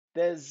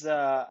There's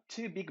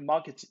two big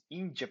markets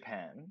in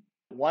Japan.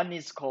 One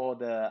is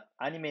called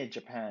Anime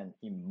Japan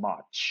in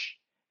March,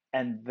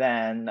 and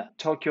then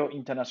Tokyo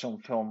International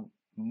Film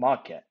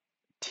Market,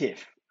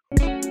 TIFF.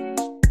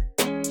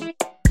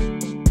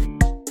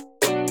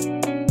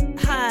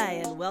 Hi,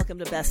 and welcome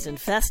to Best in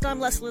Fest. I'm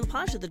Leslie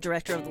Lepage, the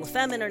director of the La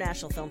Femme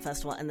International Film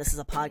Festival, and this is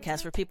a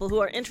podcast for people who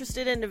are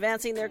interested in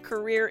advancing their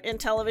career in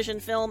television,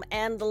 film,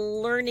 and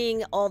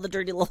learning all the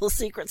dirty little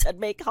secrets that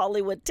make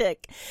Hollywood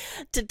tick.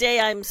 Today,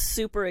 I'm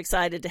super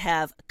excited to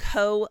have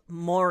Ko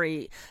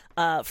Mori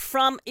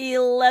from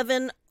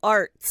 11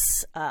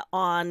 Arts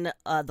on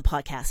the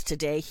podcast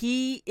today.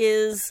 He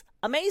is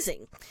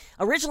amazing.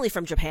 Originally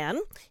from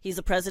Japan, he's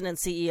the president and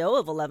CEO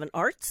of 11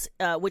 Arts,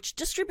 which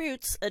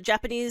distributes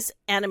Japanese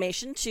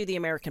animation to the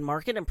American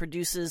market and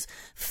produces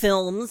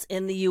films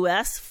in the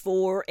U.S.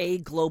 for a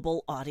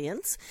global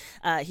audience.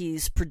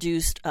 He's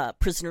produced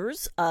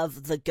Prisoners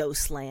of the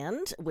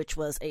Ghostland, which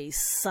was a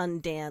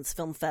Sundance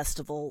Film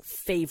Festival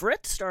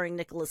favorite, starring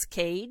Nicolas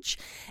Cage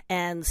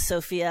and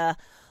Sophia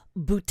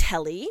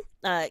Butelli,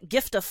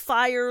 Gift of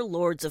Fire,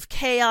 Lords of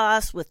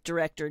Chaos with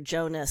director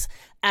Jonas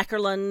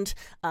Ackerlund,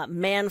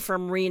 Man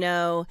from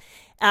Reno.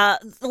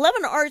 11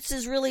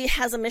 Arts really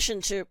has a mission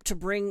to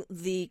bring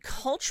the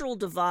cultural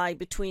divide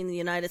between the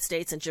United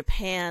States and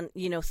Japan,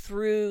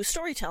 through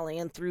storytelling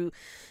and through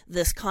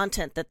this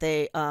content that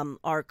they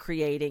are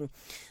creating.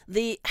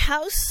 The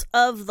House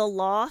of the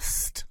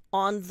Lost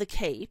on the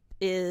Cape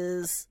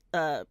is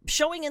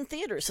showing in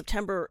theaters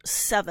September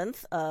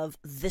 7th of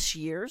this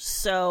year.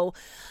 So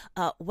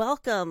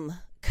welcome,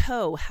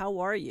 Ko. How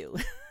are you?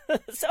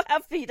 So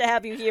happy to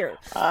have you here.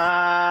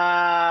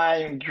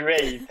 I'm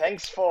great.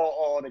 Thanks for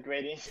all the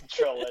great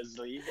intro,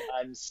 Leslie.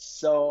 I'm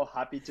so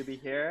happy to be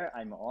here.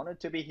 I'm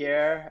honored to be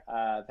here.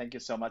 Thank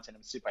you so much, and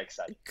I'm super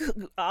excited.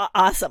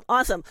 Awesome.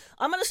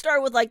 I'm going to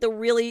start with the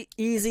really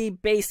easy,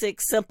 basic,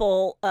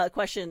 simple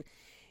question.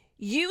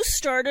 You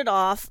started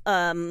off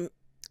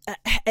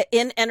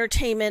in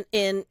entertainment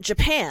in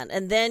Japan,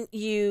 and then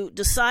you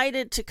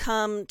decided to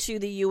come to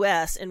the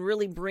U.S. and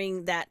really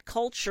bring that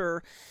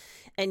culture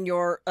and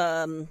your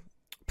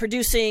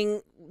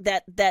producing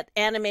that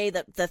anime,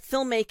 that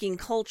filmmaking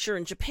culture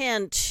in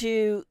Japan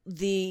to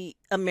the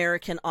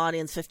American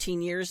audience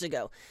 15 years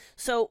ago.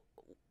 So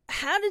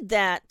how did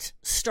that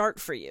start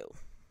for you?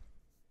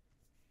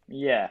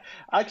 Yeah,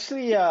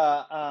 actually,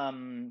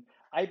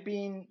 I've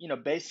been,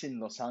 based in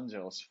Los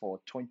Angeles for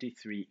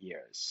 23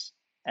 years.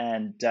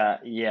 And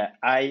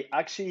I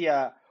actually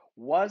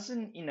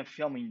wasn't in the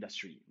film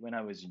industry when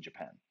I was in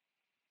Japan.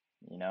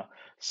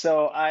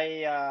 So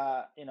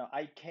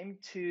I came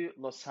to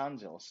Los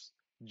Angeles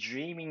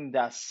dreaming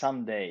that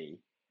someday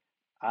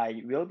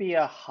I will be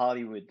a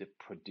Hollywood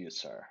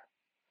producer.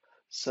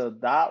 So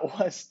that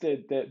was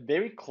the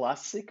very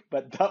classic,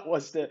 but that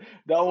was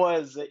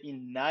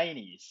in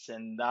 90s,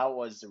 and that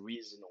was the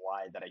reason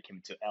why that I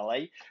came to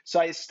LA. So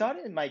I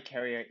started my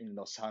career in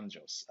Los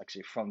Angeles,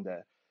 actually from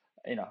the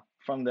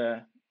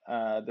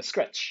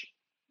scratch.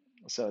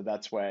 So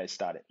that's where I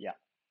started. Yeah.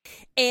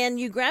 And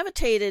you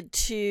gravitated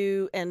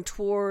to and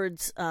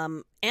towards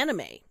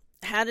anime.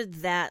 How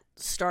did that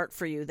start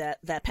for you,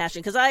 that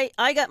passion? Because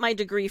I got my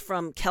degree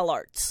from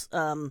CalArts,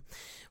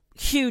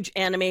 huge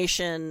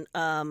animation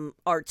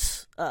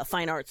arts,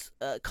 fine arts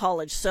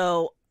college.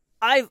 So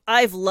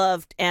I've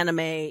loved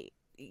anime,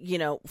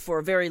 for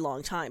a very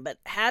long time. But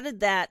how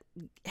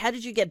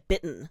did you get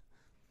bitten?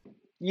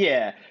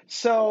 Yeah.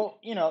 So,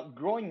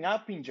 growing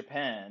up in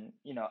Japan,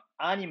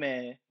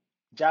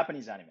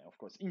 Japanese anime, of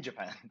course, in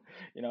Japan,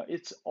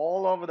 it's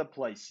all over the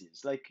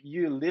places. Like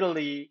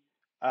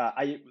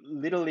I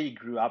literally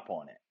grew up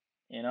on it.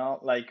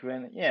 Like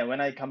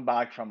when I come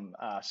back from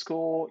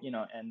school,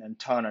 and then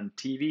turn on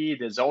TV,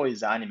 there's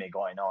always anime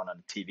going on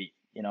TV.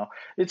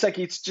 It's like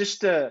it's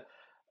just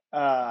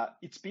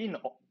it's been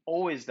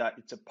always that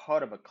it's a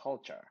part of a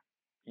culture.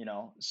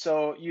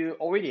 So you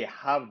already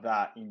have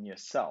that in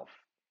yourself.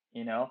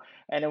 you know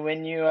and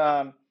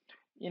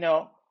you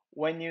know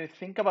when you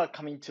think about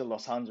coming to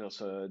Los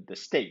Angeles or the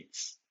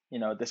States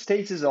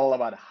is all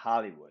about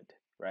Hollywood,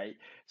 right?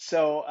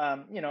 So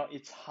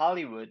it's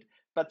Hollywood,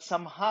 but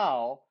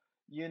somehow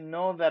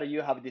that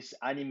you have this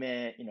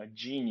anime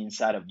gene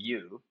inside of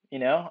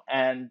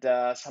and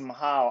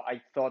somehow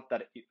I thought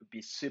that it would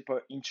be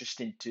super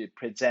interesting to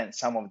present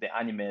some of the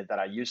anime that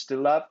I used to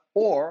love,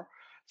 or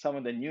some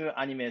of the new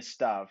anime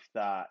stuff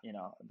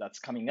that's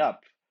coming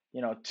up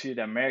to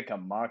the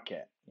American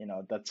market.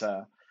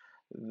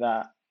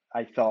 That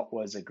I thought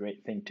was a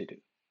great thing to do.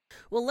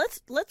 Well, let's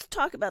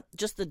talk about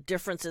just the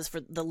differences for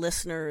the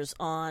listeners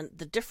on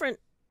the different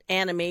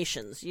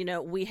animations.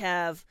 We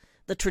have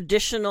the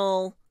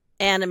traditional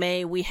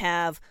anime, we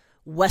have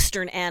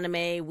Western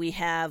anime, we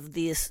have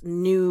this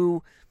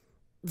new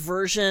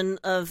version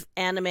of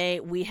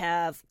anime, we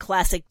have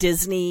classic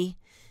Disney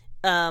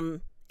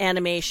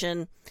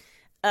animation.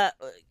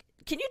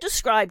 Can can you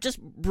describe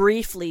just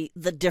briefly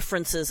the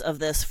differences of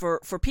this for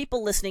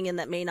people listening in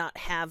that may not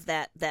have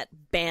that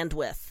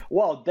bandwidth?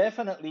 Well,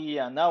 definitely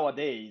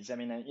nowadays, I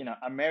mean,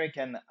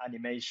 American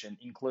animation,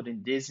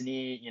 including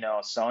Disney,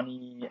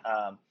 Sony,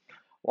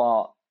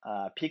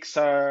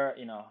 Pixar,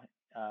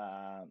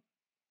 uh,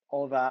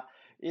 all that.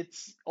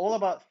 It's all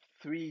about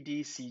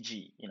 3D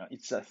CG.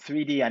 It's a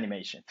 3D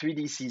animation,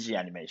 3D CG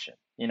animation.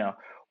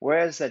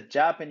 Whereas a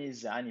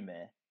Japanese anime,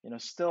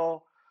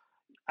 still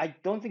I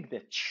don't think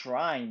they're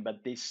trying,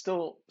 but they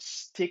still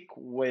stick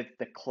with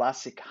the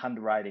classic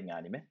handwriting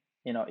anime.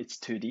 It's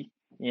 2D,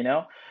 you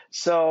know?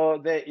 So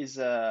there is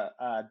a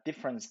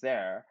difference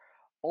there.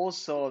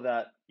 Also,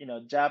 that,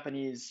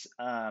 Japanese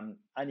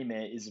anime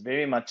is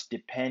very much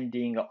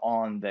depending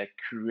on the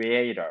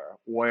creator,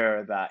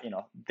 where that,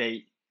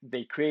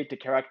 they create the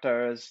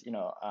characters,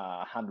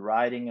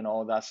 handwriting and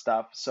all that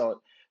stuff.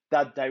 So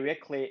that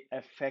directly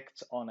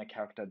affects on a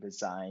character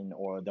design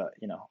or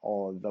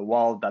the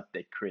world that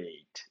they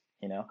create,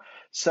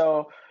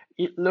 so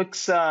it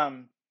looks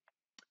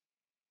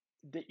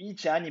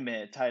each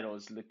anime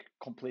titles look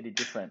completely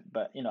different,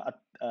 but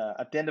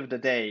at the end of the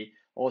day,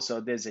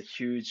 also there's a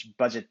huge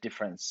budget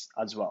difference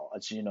as well,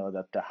 as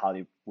that the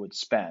Hollywood would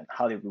spend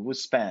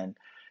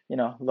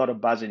a lot of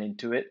budget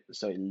into it,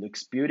 so it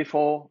looks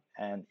beautiful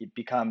and it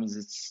becomes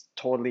its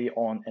totally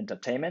own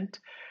entertainment.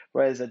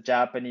 Whereas a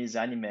Japanese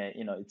anime,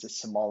 it's a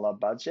smaller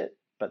budget,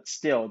 but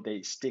still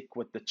they stick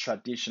with the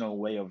traditional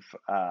way of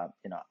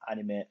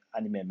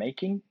anime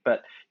making,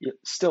 but it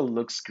still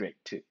looks great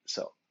too.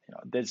 So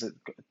there's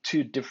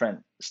two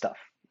different stuff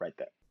right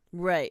there.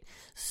 Right.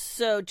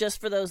 So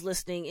just for those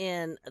listening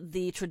in,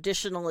 the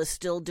traditional is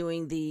still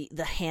doing the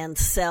hand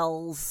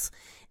cells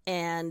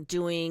and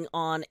doing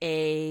on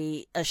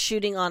a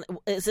shooting on,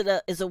 is it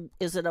a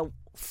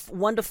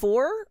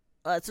 1-to-4?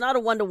 It's not a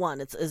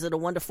 1-to-1. Is it a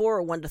 1-to-4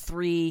 or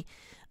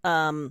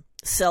 1-to-3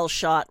 cell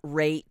shot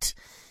rate,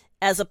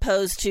 as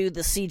opposed to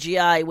the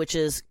CGI, which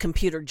is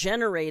computer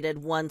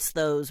generated once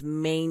those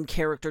main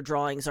character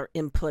drawings are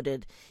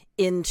inputted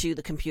into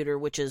the computer,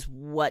 which is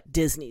what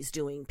Disney's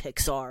doing,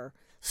 Pixar,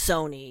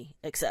 Sony,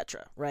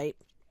 etc. Right?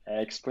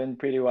 Explained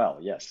pretty well.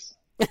 Yes.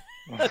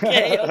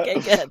 Okay,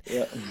 good.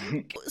 Yeah.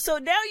 So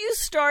now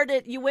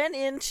you went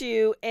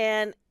into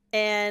and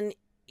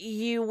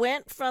you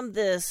went from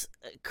this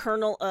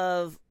kernel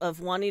of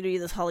wanting to be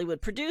this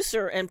Hollywood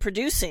producer and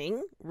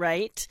producing,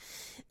 right?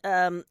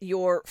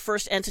 Your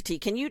first entity.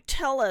 Can you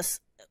tell us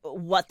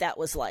what that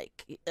was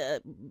like?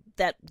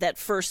 That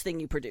first thing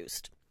you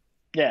produced.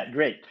 Yeah,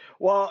 great.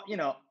 Well,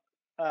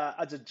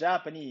 as a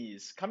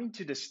Japanese, coming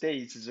to the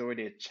States is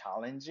already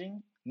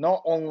challenging.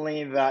 Not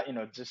only that,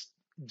 just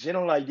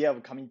general idea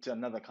of coming to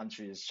another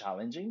country is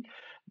challenging,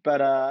 but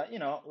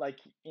like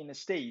in the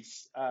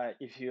States,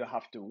 if you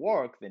have to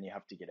work, then you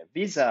have to get a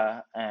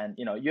visa, and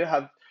you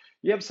have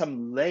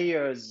some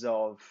layers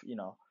of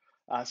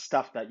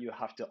stuff that you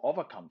have to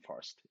overcome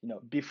first,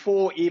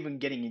 before even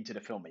getting into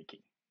the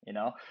filmmaking.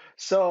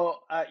 So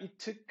it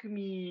took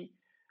me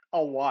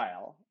a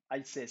while.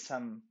 I'd say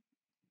some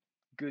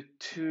good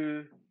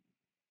 2-3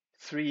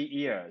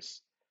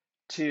 years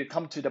to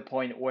come to the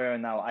point where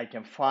now I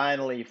can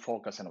finally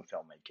focus on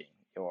filmmaking,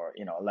 or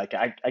like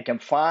I can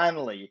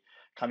finally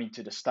come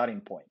into the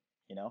starting point.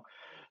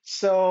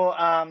 So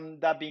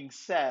that being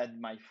said,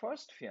 my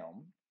first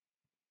film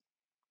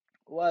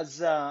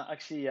was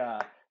actually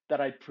that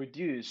I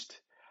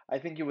produced. I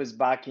think it was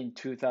back in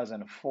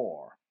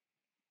 2004.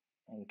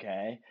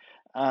 Okay.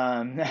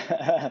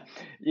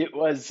 It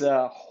was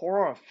a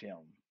horror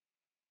film,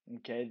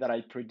 okay, that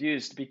I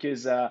produced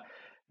because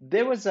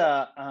there was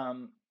a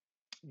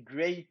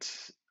great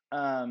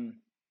um,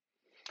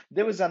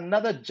 there was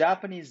another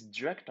Japanese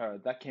director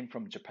that came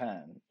from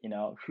Japan,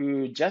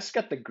 who just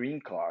got the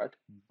green card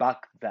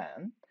back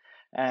then,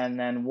 and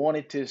then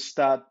wanted to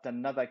start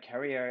another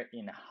career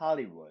in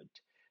Hollywood.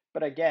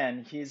 But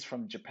again, he's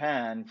from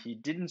Japan. He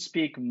didn't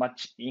speak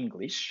much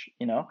English,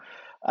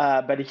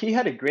 but he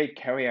had a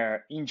great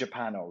career in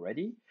Japan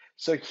already.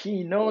 So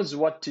he knows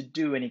what to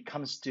do when it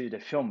comes to the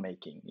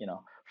filmmaking,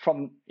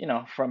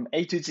 from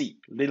A to Z,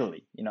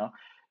 literally.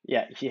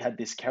 Yeah, he had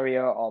this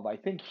career of, I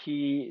think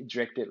he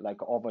directed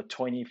like over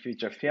 20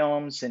 feature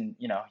films, and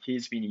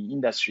he's been in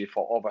industry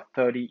for over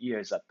 30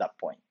 years at that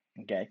point.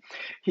 Okay,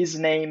 his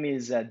name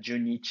is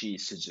Junichi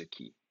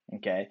Suzuki.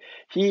 Okay,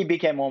 he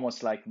became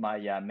almost like my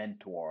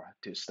mentor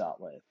to start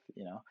with,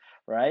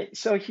 right?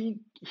 So he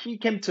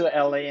came to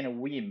LA and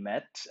we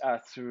met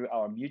through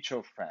our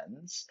mutual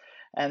friends,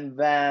 and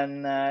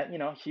then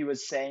he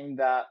was saying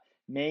that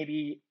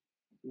maybe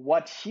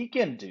what he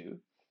can do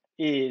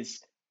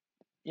is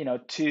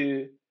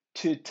to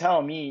tell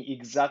me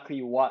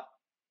exactly what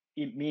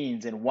it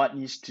means and what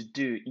needs to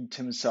do in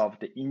terms of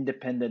the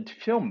independent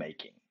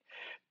filmmaking.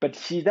 But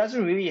he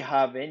doesn't really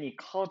have any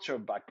cultural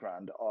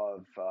background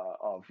of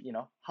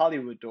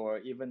Hollywood or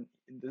even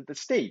the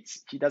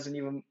States. He doesn't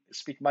even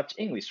speak much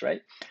English,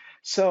 right?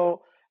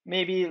 So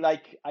maybe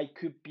like I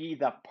could be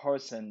that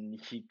person.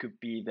 He could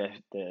be the.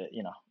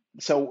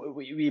 So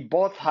we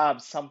both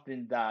have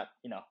something that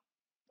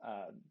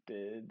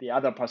the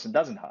other person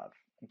doesn't have.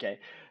 Okay,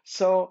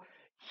 so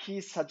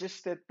he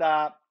suggested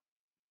that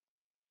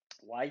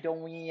why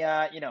don't we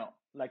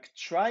like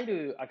try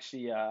to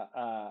actually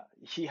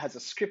he has a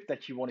script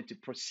that he wanted to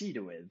proceed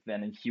with,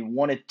 and he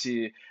wanted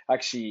to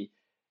actually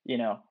you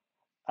know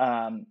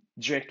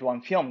direct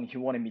one film, and he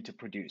wanted me to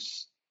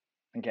produce.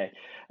 Okay,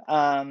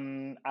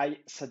 I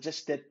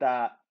suggested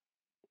that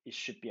it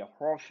should be a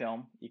horror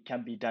film. It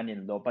can be done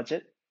in low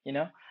budget,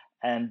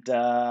 and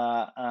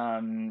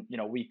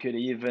we could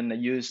even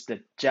use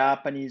the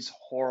Japanese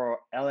horror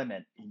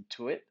element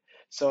into it.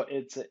 So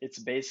it's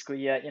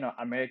basically a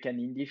American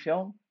indie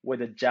film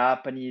with a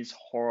Japanese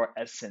horror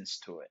essence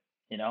to it.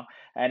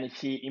 And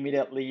he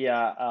immediately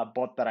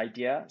bought that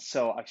idea.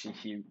 So actually,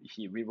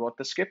 he rewrote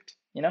the script.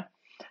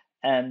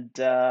 And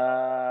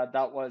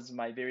that was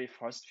my very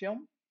first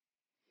film.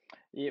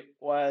 It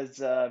was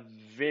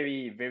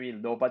very, very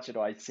low budget,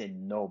 or I'd say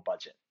no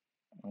budget.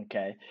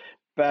 Okay.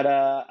 But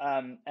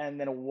and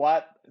then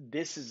what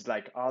this is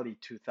like early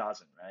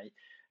 2000, right?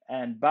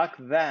 And back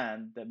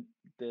then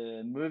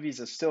the movies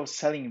are still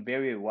selling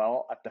very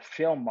well at the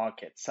film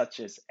market, such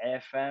as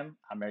AFM,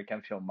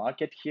 American Film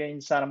Market here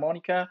in Santa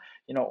Monica,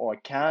 or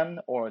Cannes,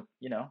 or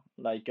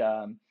like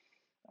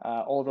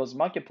all those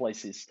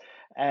marketplaces.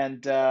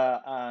 And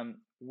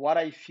what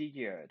I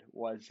figured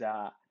was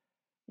that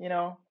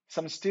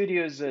some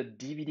studios,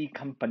 DVD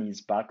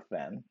companies back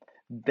then,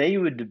 they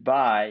would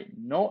buy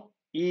not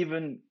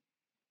even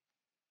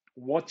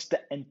watch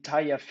the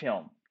entire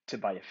film to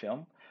buy a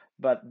film,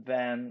 but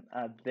then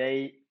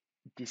they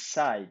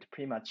decide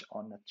pretty much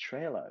on the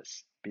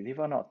trailers, believe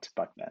it or not,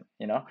 back then,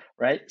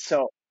 right?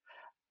 So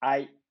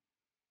I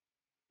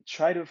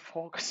try to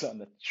focus on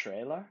the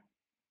trailer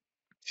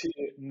to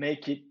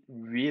make it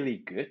really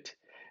good.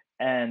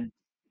 And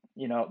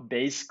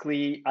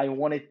basically, I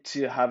wanted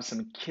to have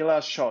some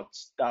killer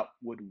shots that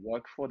would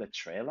work for the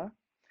trailer.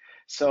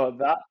 So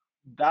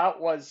that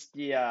was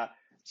the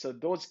so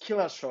those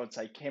killer shots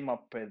I came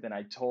up with, and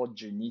I told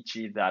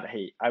Junichi that,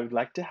 hey, I would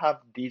like to have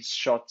these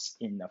shots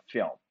in the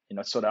film,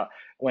 so that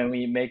when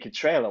we make a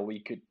trailer, we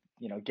could,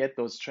 get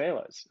those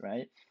trailers,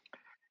 right?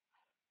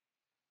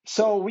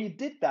 So we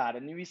did that,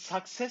 and we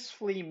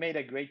successfully made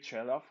a great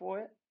trailer for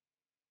it.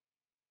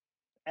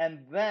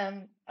 And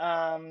then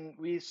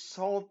we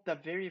sold the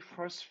very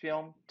first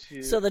film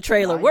to So the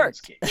trailer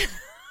worked.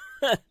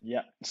 Lionsgate.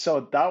 Yeah.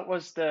 So that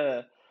was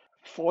the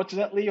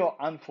fortunately or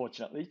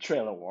unfortunately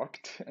trailer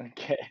worked.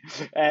 Okay.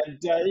 And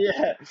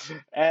yeah,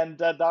 and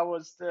that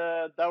was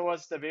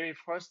the very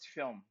first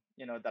film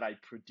that I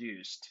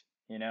produced.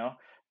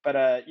 But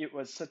it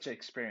was such an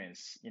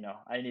experience.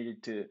 I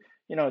needed to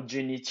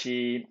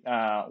Junichi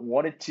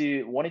wanted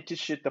to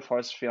shoot the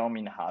first film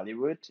in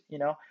Hollywood.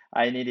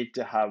 I needed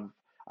to have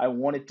I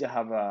wanted to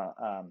have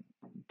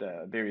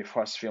the very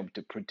first film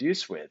to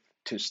produce with,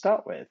 to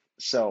start with.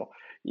 So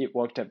it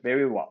worked out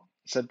very well.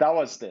 So that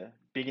was the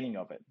beginning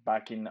of it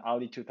back in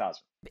early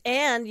 2000.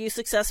 And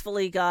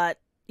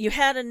you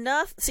had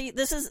enough. See,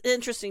 this is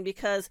interesting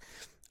because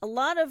a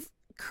lot of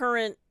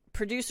current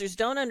producers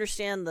don't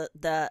understand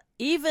the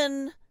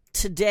even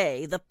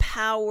today, the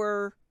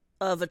power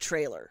of a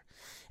trailer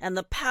and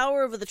the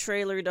power of the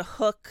trailer to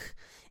hook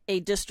a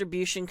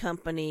distribution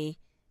company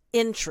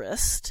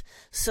interest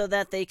so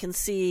that they can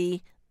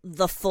see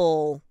the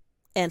full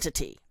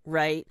entity,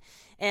 right?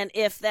 And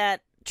if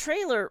that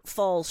trailer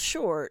falls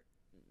short,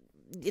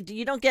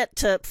 you don't get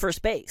to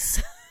first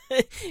base.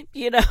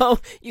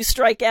 You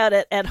strike out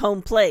at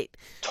home plate.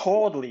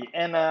 Totally.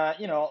 And,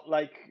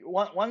 like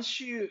once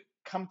you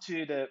come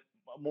to the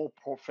more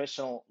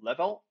professional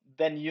level,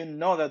 then you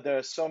know that there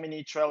are so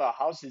many trailer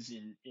houses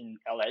in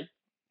LA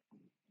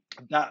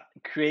that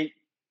create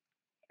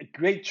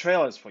great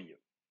trailers for you,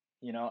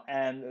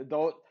 and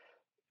those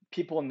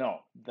people know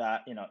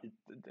that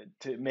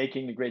to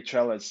making a great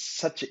trailer is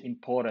such an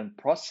important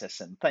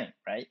process and thing,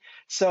 right?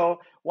 So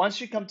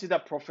once you come to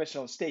that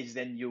professional stage,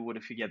 then you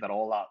would figure that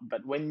all out.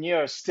 But when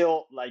you're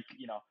still like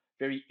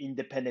very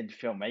independent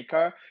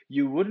filmmaker,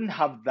 you wouldn't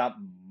have that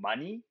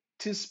money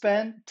to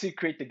spend to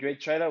create the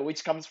great trailer.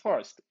 Which comes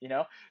first,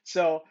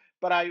 so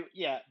but I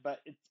yeah but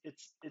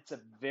it's a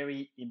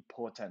very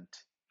important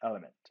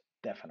element,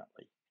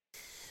 definitely.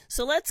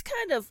 So let's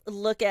kind of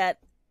look at,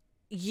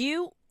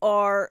 you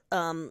are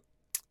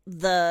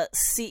the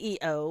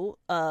CEO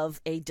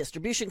of a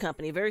distribution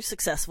company, a very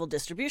successful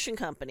distribution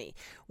company.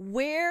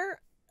 Where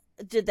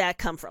did that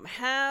come from?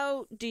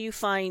 How do you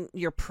find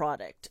your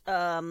product?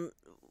 How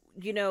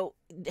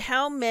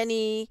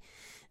many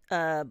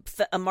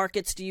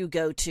markets do you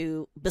go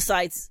to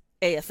besides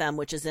AFM,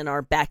 which is in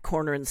our back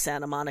corner in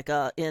Santa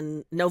Monica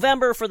in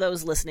November, for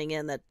those listening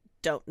in that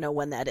don't know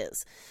when that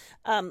is?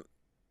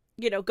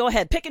 Go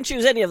ahead, pick and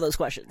choose any of those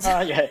questions.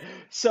 Yeah.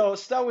 So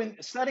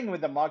starting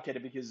with the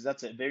market, because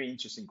that's a very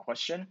interesting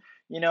question.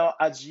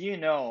 As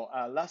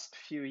last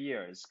few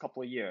years,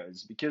 couple of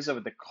years, because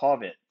of the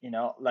COVID,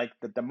 like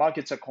the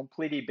markets are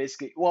completely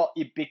basically, well,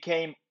 it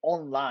became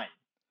online.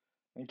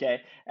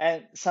 Okay.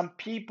 And some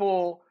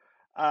people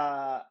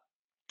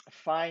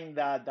find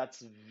that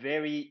that's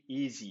very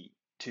easy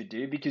to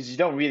do because you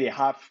don't really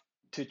have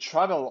to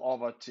travel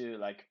over to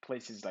like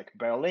places like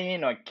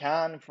Berlin or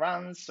Cannes,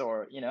 France,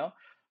 or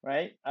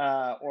right,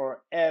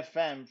 or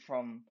FM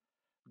from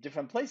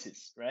different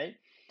places, right?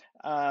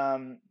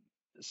 Um,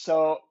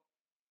 so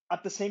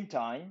at the same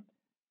time,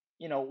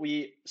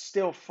 we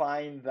still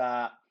find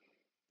that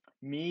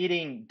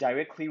meeting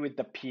directly with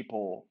the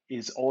people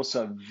is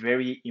also a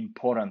very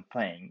important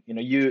thing.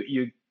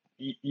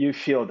 You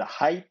feel the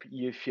hype,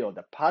 you feel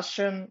the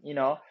passion,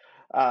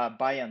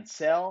 buy and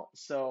sell.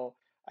 So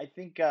I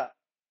think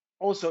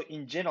also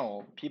in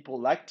general, people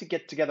like to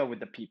get together with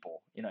the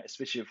people,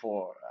 especially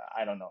for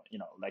I don't know,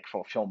 like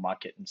for film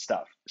market and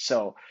stuff.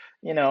 So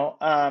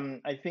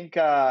I think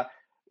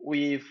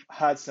we've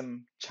had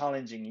some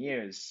challenging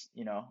years,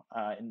 in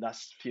the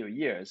last few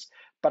years.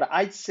 But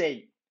I'd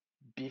say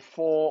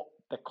before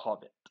the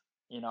COVID,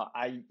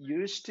 I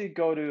used to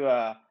go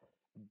to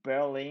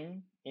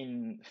Berlin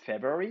in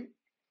February,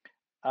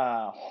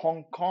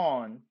 Hong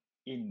Kong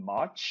in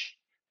March,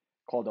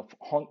 called the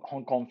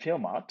Hong Kong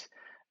Film Art,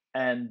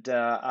 and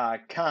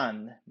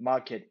Cannes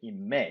Market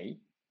in May,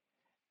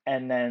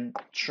 and then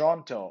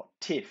Toronto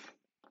TIFF,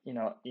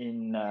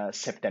 in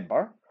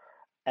September,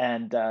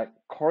 and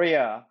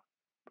Korea,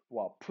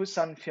 well,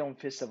 Busan Film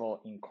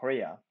Festival in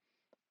Korea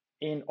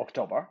in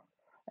October,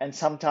 and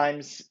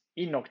sometimes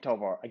in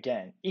October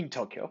again in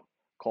Tokyo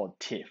called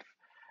TIFF,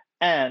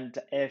 and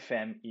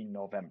FM in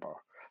November.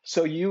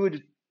 So you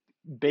would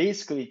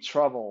basically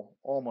travel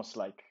almost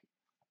like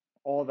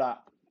all the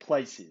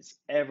places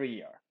every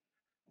year.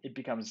 It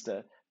becomes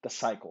the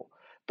cycle.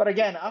 But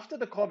again, after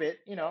the COVID,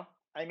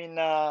 I mean,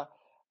 I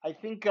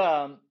think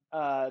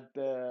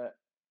the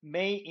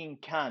May in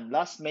Cannes,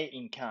 last May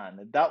in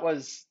Cannes, that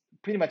was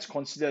pretty much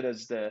considered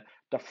as the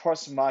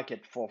first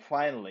market for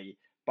finally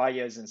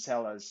buyers and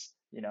sellers,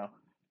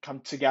 come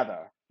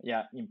together,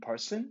 yeah, in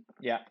person,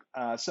 yeah.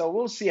 So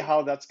we'll see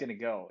how that's gonna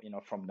go,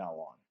 from now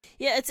on.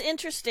 Yeah, it's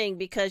interesting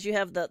because you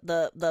have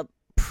the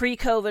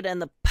pre-COVID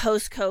and the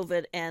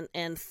post-COVID,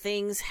 and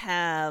things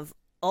have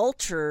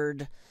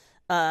altered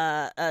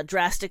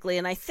drastically.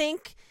 And I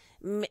think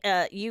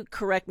you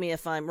correct me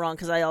if I'm wrong,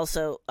 because I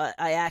also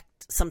I act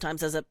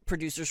sometimes as a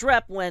producer's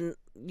rep when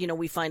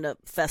we find a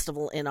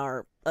festival in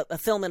a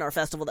film in our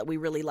festival that we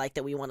really like,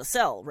 that we want to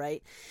sell,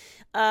 right?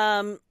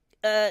 Um,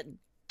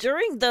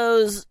 During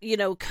those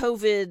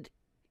COVID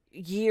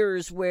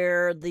years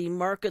where the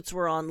markets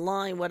were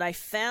online, what I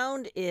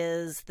found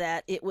is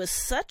that it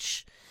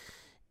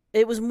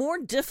was more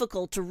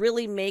difficult to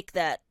really make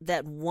that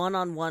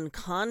one-on-one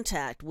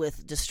contact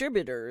with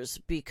distributors,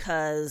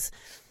 because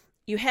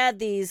you had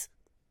these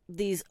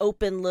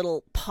open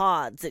little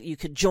pods that you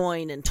could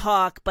join and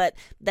talk, but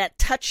that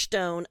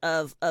touchstone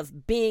of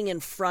being in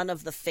front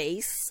of the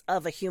face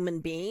of a human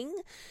being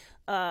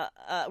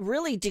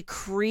really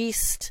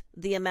decreased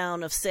the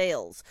amount of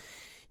sales.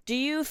 Do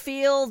you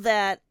feel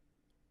that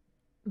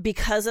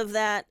because of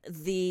that,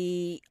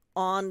 the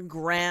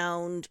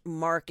on-ground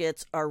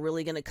markets are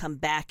really going to come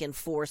back in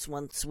force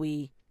once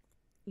we,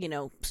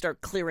 start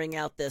clearing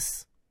out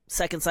this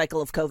second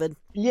cycle of COVID?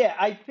 Yeah,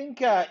 I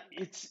think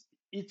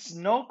it's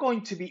not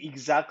going to be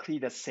exactly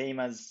the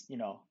same as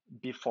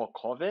before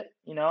COVID.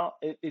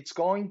 It's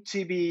going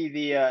to be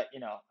the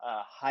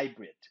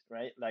hybrid,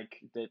 right?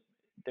 Like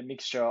the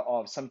mixture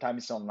of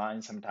sometimes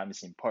online,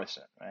 sometimes in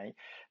person, right?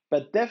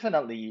 But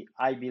definitely,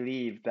 I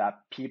believe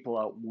that people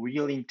are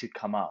willing to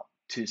come out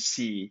to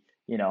see,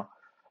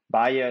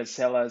 buyers,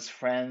 sellers,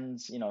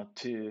 friends,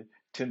 to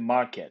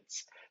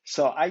markets.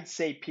 So I'd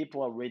say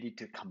people are ready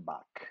to come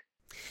back.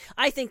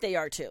 I think they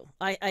are too.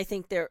 I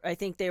think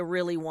they're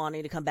really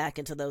wanting to come back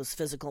into those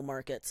physical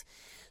markets.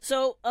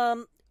 So,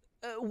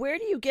 where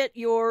do you get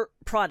your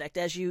product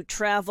as you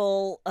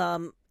travel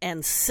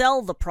and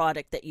sell the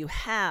product that you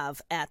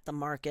have at the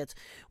markets?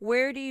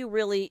 Where do you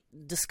really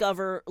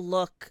discover,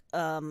 look,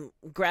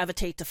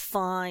 gravitate to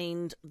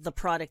find the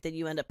product that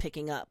you end up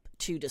picking up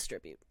to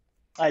distribute?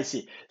 I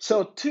see.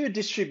 So to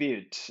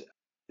distribute,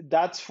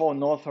 that's for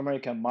North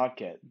American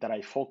market that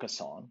I focus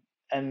on.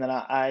 And then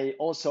I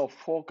also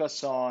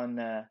focus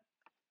on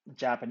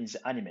Japanese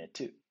anime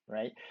too,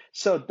 right?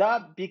 So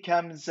that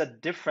becomes a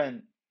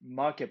different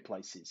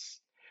marketplaces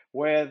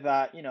where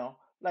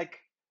like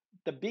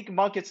the big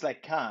markets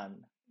like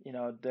Cannes,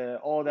 the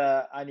all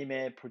the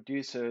anime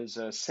producers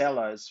or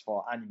sellers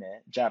for anime,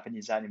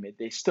 Japanese anime,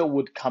 they still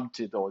would come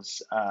to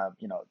those,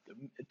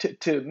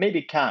 to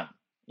maybe Cannes,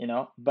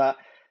 but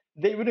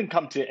they wouldn't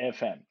come to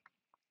FM.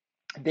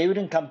 They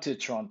wouldn't come to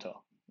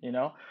Toronto,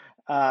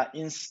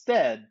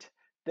 Instead,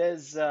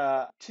 there's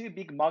two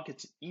big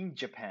markets in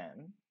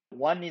Japan.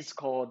 One is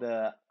called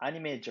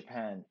Anime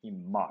Japan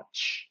in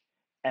March,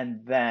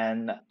 and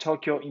then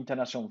Tokyo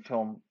International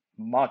Film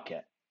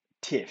Market,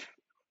 TIFF,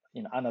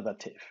 in another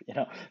TIFF,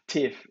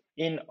 TIFF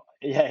in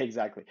yeah,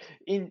 exactly,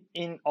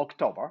 in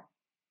October.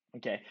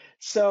 Okay,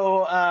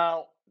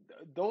 so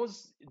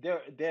those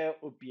there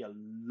would be a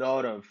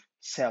lot of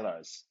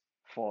sellers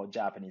for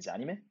Japanese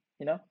anime,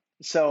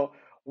 so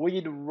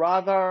we'd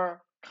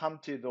rather come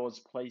to those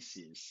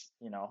places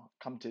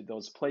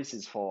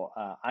for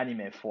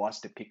anime for us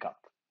to pick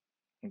up.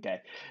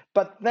 Okay.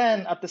 But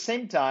then at the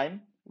same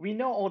time, we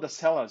know all the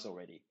sellers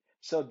already.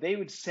 So they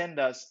would send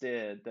us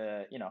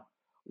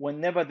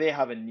whenever they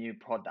have a new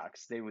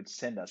products, they would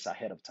send us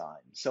ahead of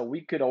time. So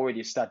we could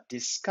already start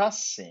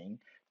discussing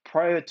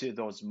prior to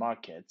those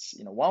markets,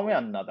 one way or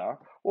another,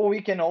 or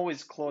we can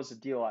always close a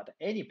deal at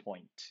any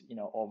point,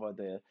 over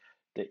the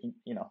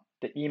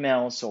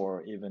emails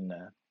or even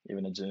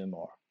a Zoom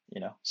or,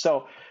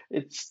 so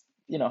it's,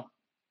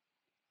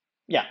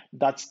 yeah,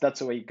 that's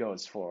the way it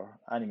goes for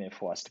anime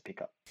for us to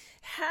pick up.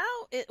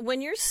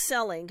 When you're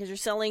selling, because you're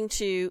selling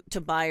to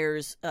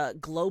buyers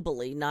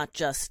globally, not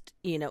just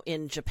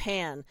in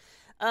Japan,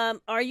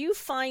 are you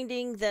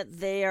finding that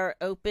they are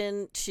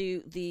open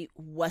to the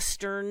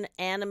Western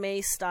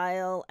anime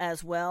style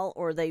as well,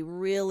 or they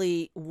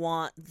really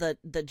want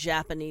the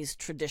Japanese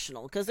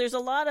traditional? Because there's a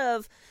lot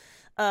of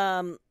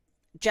um,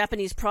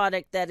 Japanese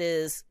product that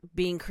is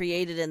being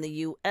created in the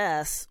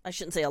U.S. I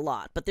shouldn't say a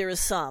lot, but there is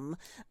some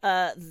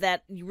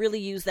that really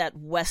use that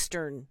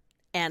Western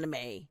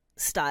anime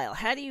style.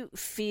 How do you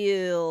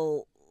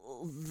feel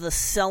the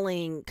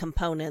selling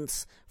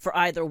components for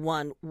either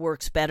one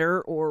works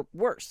better or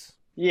worse?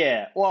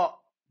 Yeah, well,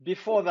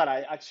 before that,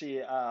 I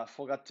actually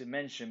forgot to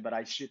mention, but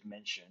I should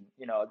mention,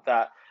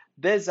 that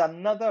there's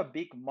another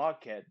big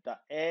market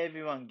that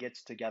everyone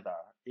gets together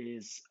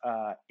is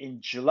in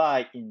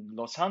July in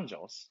Los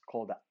Angeles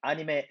called the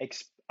Anime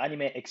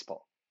Expo.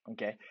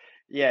 Okay,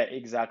 yeah,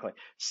 exactly.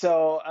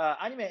 So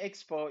Anime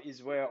Expo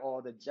is where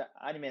all the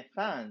anime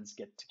fans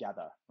get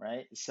together,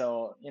 right?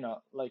 So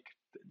like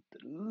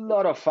a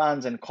lot of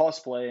fans and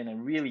cosplay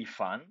and really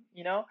fun,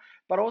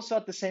 but also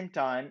at the same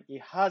time,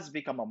 it has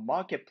become a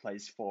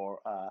marketplace for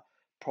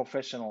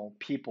professional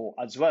people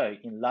as well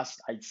in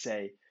last, I'd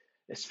say,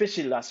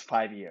 especially last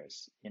 5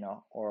 years,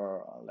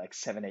 or like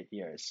 7, 8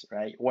 years,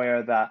 right?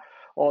 Where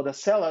all the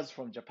sellers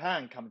from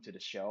Japan come to the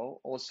show,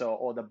 also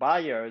all the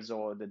buyers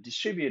or the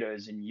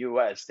distributors in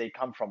US, they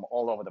come from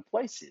all over the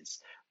places,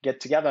 get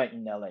together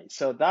in LA.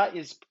 So that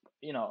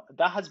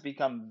has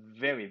become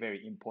very,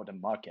 very important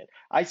market.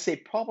 I say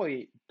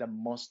probably the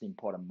most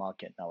important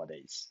market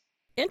nowadays.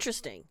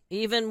 Interesting.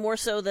 Even more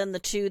so than the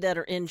two that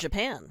are in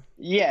Japan.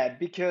 Yeah,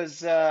 because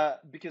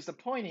the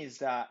point is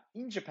that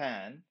in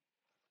Japan,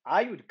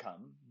 I would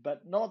come,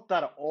 but not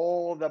that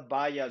all the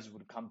buyers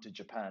would come to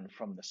Japan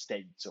from the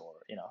States or,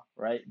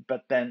 right?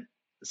 But then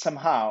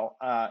somehow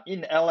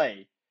in LA,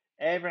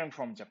 everyone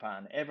from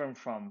Japan, everyone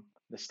from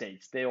the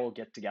States, they all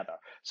get together.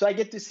 So I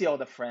get to see all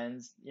the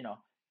friends,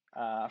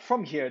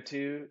 from here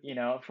too,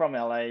 from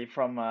LA,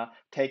 from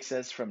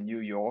Texas, from New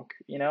York,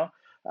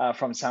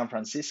 from San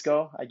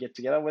Francisco. I get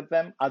together with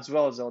them as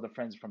well as all the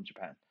friends from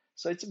Japan.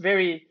 So it's a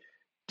very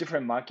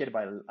different market,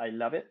 but I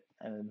love it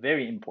and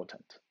very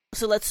important.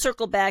 So let's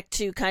circle back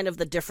to kind of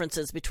the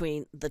differences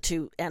between the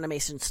two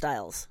animation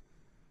styles.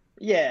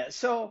 Yeah,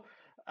 so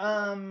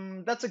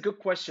that's a good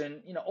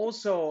question.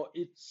 Also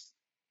it's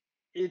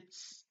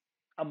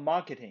a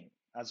marketing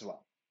as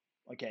well.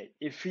 Okay,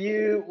 if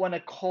you want to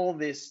call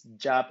this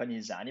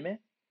Japanese anime,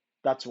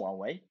 that's one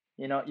way.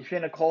 If you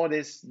want to call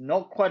this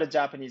not quite a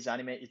Japanese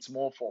anime, it's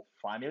more for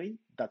family,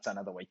 that's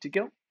another way to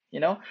go.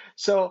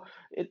 So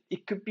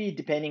it could be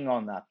depending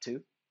on that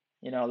too.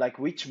 Like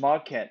which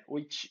market,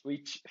 which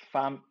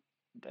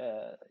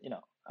uh, you know,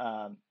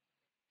 um,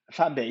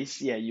 fan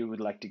base, yeah, you would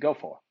like to go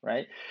for,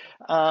 right?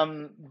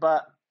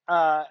 But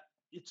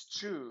it's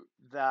true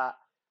that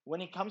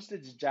when it comes to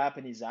the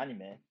Japanese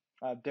anime,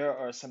 there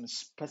are some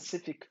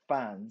specific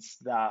fans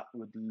that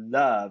would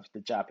love the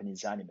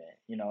Japanese anime,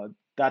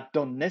 that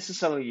don't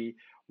necessarily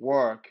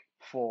work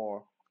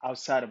for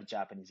outside of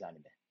Japanese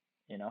anime,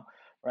 you know,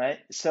 right?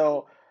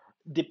 So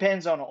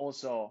depends on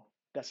also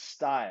the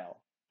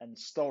style and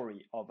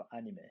story of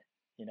anime,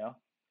 you know,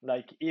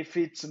 like if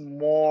it's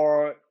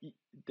more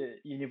the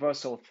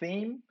universal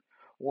theme,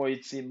 or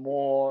it's in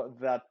more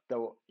that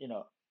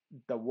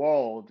the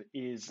world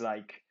is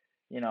like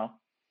you know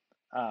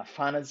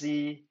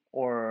fantasy,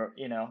 or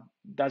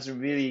doesn't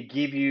really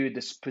give you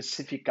the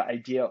specific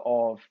idea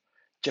of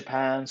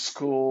Japan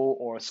school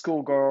or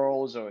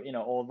schoolgirls, or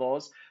all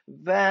those,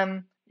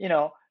 then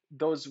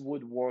those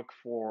would work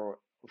for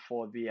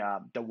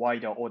the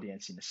wider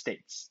audience in the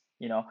States,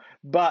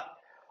 but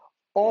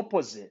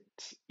opposite,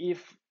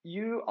 if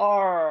you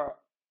are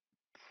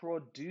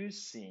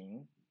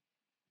producing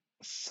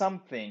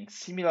something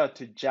similar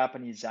to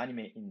Japanese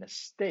anime in the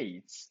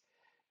States,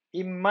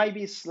 it might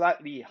be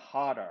slightly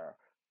harder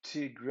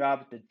to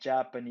grab the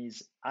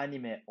Japanese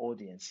anime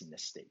audience in the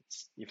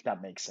States, if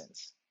that makes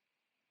sense.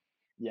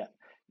 Yeah,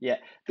 yeah,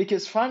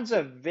 because fans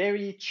are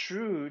very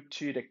true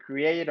to the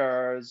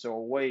creators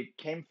or where it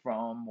came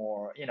from,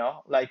 or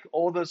like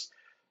all those,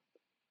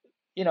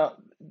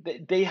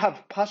 they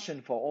have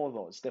passion for all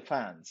those, the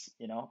fans,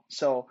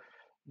 so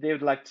they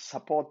would like to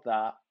support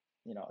that,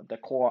 the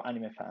core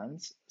anime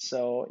fans.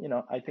 So,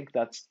 I think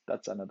that's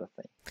another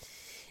thing.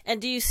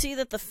 And do you see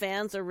that the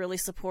fans are really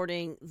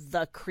supporting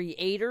the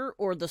creator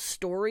or the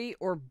story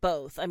or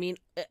both? I mean,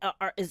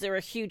 is there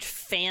a huge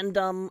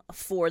fandom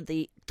for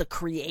the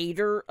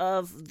creator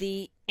of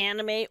the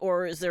anime,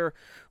 or is there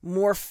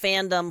more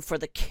fandom for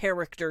the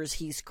characters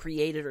he's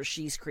created or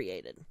she's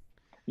created?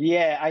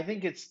 Yeah, I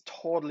think it's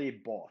totally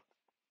both,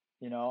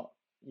 you know.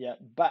 Yeah,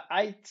 but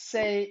I'd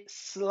say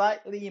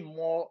slightly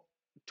more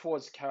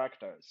towards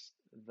characters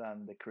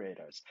than the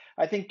creators.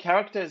 I think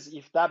characters,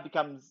 if that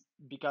become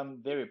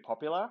very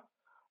popular,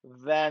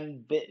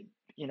 then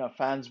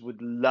fans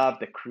would love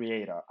the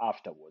creator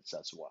afterwards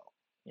as well,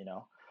 you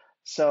know.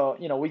 So,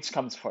 which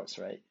comes first,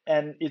 right?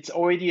 And it's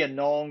already a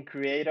known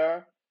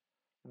creator,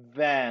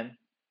 then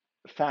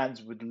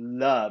fans would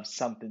love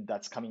something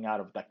that's coming out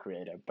of that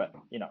creator. But,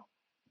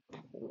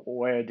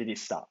 where did it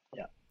stop?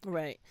 Yeah.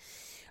 Right.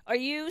 Are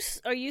you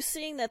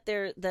seeing that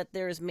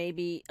there's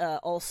maybe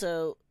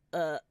also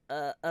a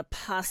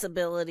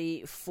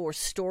possibility for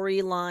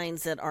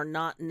storylines that are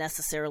not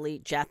necessarily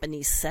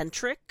Japanese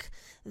centric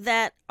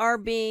that are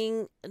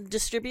being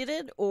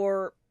distributed,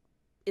 or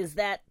is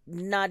that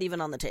not even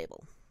on the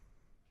table?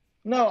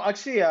 No,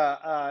 actually,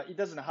 it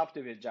doesn't have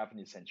to be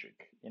Japanese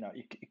centric.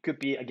 It could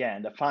be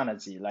again the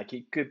fantasy. Like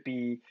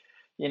you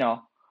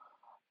know,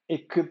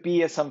 it could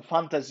be some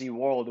fantasy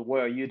world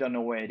where you don't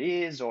know where it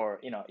is, or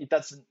it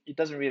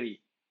doesn't really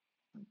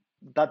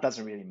that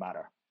doesn't really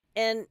matter.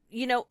 And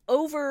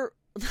over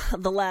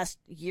the last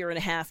year and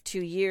a half,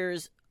 2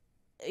 years,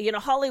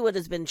 Hollywood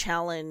has been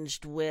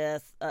challenged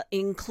with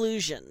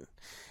inclusion,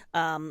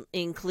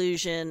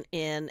 inclusion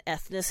in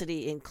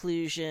ethnicity,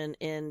 inclusion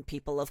in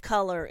people of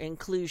color,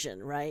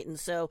 inclusion, right? And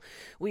so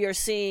we are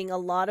seeing a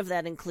lot of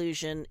that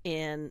inclusion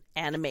in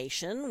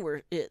animation,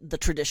 where the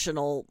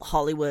traditional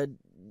Hollywood,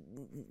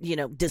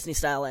 Disney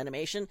style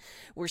animation.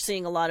 We're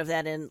seeing a lot of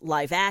that in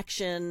live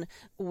action.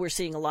 We're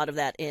seeing a lot of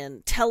that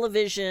in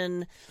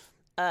television.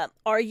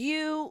 Are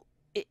you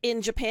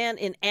in Japan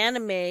in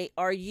anime?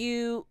 Are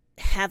you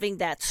having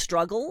that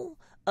struggle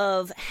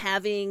of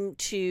having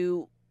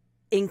to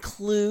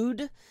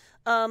include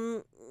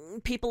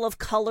people of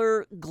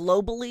color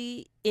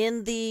globally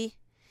in the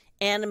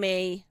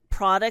anime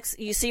products?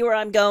 You see where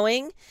I'm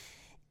going?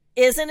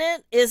 Isn't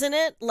it? Isn't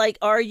it? Like,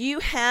 are you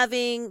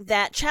having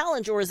that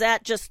challenge, or is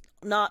that just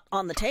not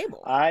on the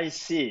table? I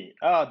see.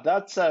 Oh,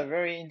 that's a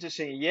very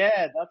interesting.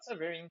 Yeah, that's a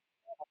very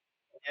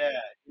yeah,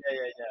 yeah,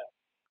 yeah, yeah.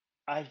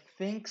 I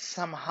think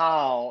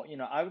somehow,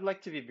 I would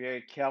like to be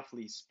very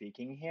carefully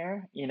speaking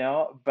here,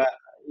 but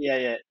yeah,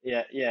 yeah,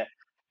 yeah, yeah.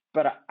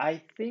 But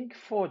I think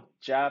for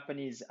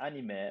Japanese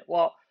anime,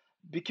 well,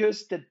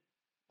 because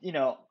you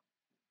know,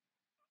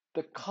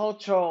 the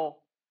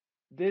cultural,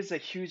 there's a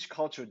huge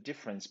cultural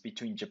difference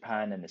between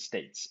Japan and the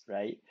States,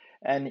 right?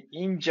 And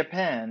in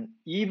Japan,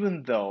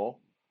 even though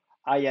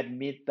I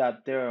admit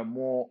that there are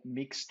more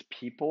mixed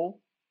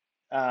people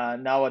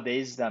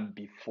nowadays than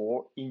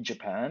before in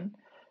Japan,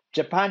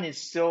 Japan is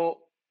still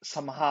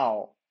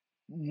somehow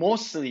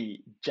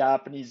mostly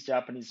Japanese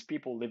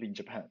people live in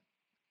Japan.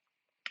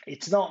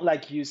 It's not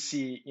like you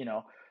see,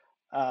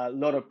 a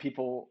lot of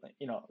people,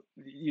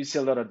 you see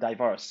a lot of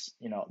diverse,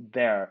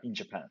 there in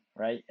Japan,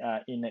 right?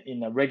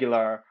 In a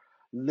regular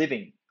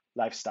living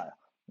lifestyle.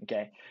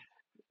 Okay.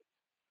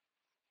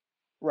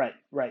 Right,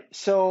 right.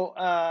 So,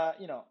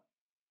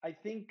 I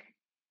think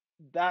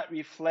that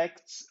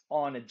reflects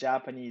on a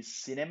Japanese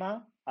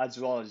cinema as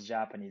well as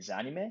Japanese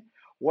anime,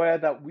 where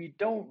that we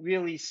don't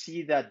really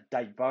see that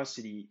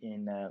diversity you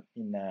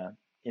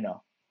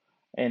know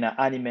in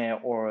anime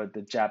or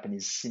the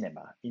Japanese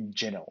cinema in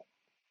general.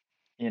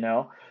 You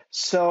know.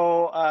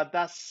 So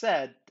that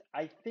said,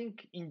 I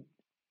think in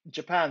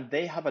Japan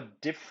they have a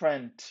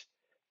different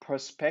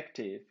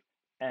perspective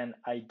and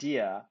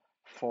idea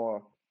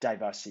for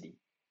diversity.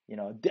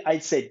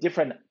 I'd say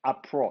different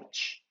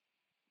approach,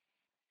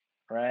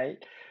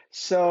 right?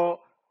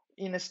 So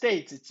in the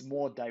States, it's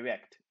more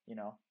direct,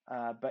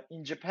 but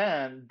in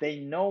Japan, they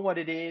know what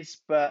it is,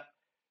 but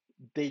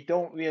they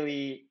don't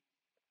really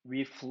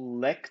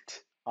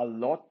reflect a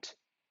lot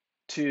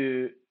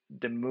to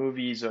the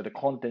movies or the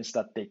contents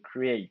that they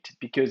create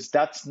because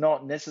that's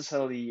not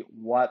necessarily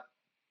what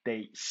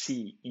they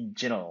see in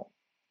general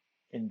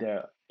in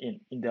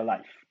their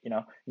life,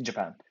 in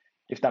Japan,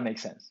 if that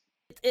makes sense.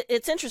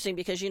 It's interesting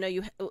because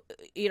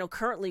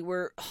currently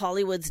we're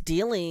Hollywood's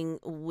dealing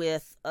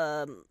with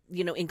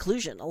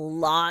inclusion, a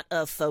lot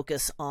of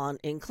focus on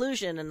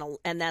inclusion,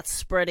 and that's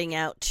spreading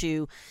out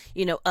to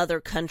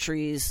other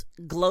countries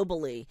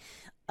globally.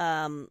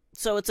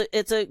 So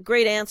it's a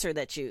great answer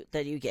that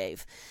you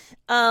gave.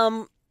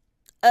 Now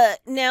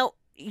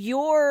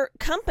your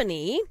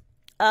company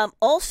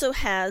also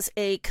has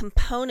a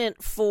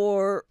component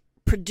for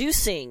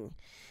producing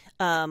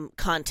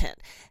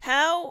content.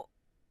 How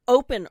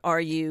open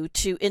are you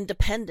to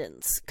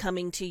independents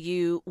coming to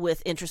you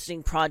with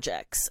interesting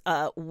projects?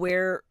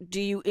 Where do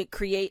you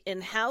create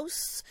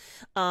in-house?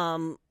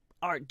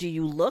 Or do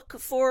you look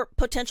for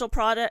potential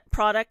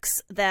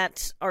products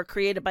that are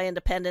created by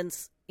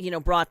independents,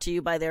 brought to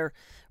you by their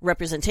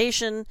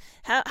representation?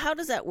 How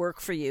does that work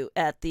for you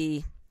at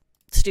the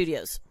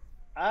studios?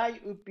 I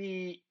would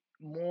be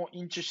more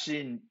interested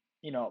in,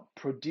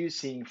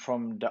 producing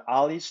from the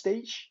early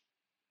stage,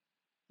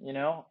 you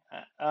know.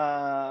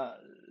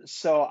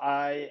 So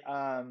I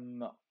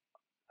am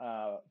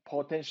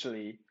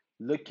potentially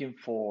looking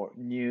for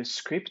new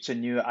scripts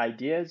and new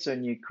ideas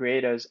and new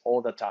creators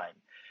all the time.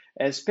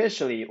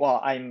 Especially,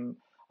 well, I'm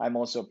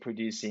also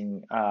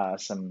producing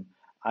some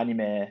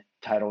anime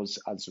titles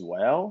as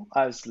well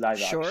as live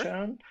Sure.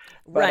 action.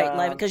 But Right,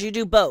 live because you do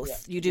yeah,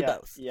 both. You do yeah,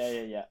 both. yeah,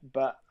 yeah, yeah.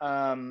 But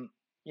I'm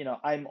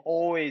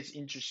always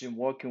interested in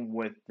working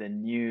with the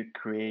new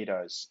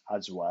creators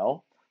as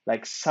well,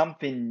 like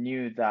something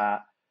new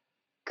that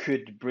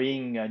could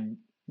bring a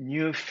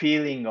new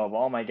feeling of,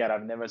 oh my God,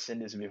 I've never seen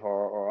this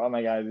before, or oh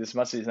my God, this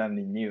must be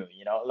something new,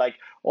 like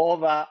all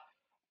that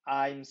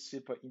I'm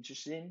super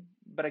interested in.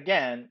 But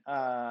again,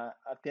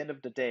 at the end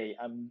of the day,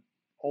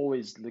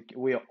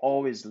 we are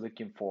always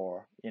looking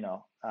for,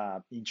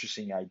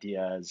 interesting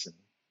ideas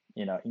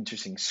and,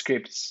 interesting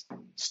scripts,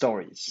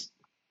 stories,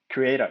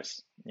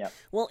 creators. Yeah.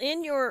 Well,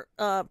 in your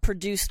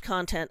produced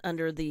content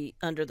under the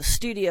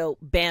studio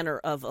banner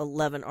of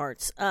 11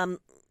 Arts, a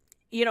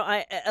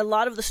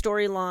lot of the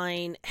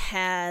storyline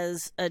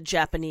has a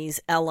Japanese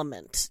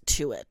element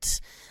to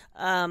it,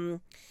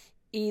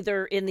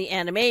 either in the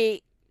anime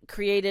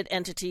created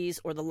entities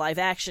or the live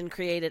action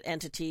created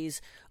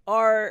entities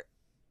are,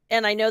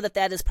 and I know that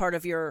that is part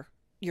of your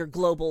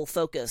global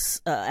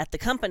focus at the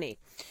company.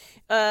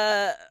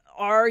 Uh,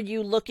 are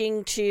you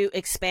looking to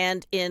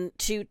expand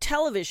into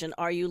television?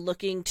 Are you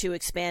looking to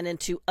expand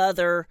into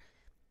other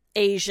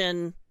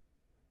Asian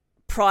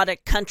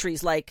product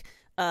countries like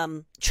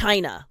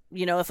China?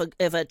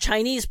 If a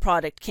Chinese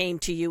product came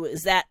to you,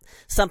 is that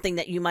something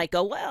that you might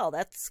go, well,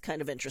 that's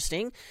kind of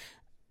interesting?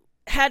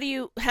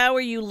 How are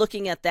you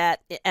looking at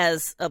that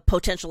as a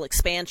potential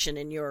expansion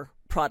in your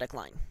product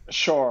line?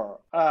 Sure.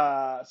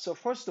 So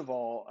first of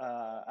all,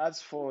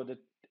 as for the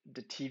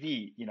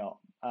TV,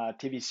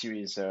 TV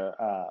series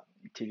or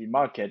TV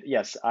market,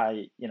 yes,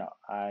 I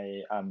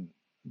am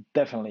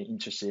definitely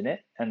interested in it,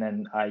 and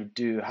then I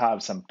do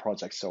have some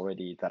projects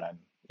already that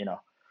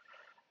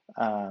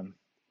um,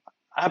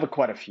 I have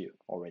quite a few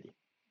already.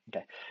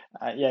 Okay.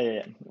 Yeah, yeah,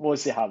 yeah. We'll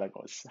see how that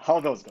goes. How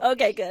those go.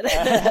 Okay, good.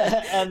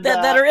 And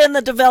that are in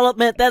the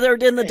development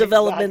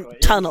exactly,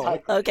 tunnel.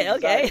 exactly, Okay,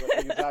 okay. exactly,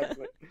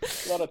 exactly.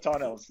 A lot of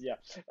tunnels. Yeah.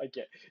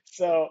 Okay.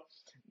 So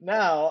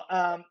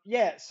now,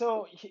 yeah.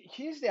 So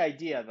here's the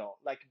idea, though.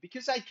 Like,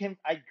 because I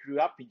grew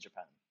up in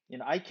Japan.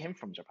 I came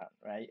from Japan,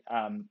 right?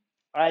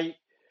 I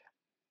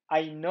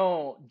I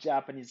know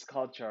Japanese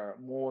culture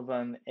more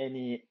than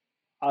any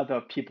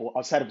other people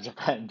outside of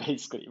Japan,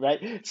 basically,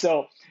 right?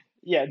 So,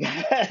 yeah,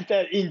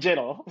 that in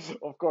general,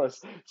 of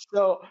course.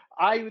 So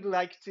I would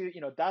like to,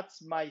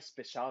 that's my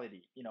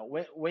specialty.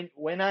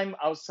 When I'm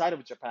outside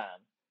of Japan,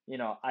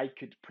 I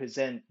could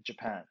present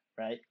Japan,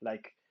 right?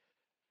 Like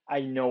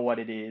I know what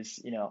it is,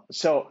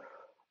 So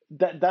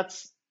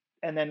that's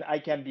and then I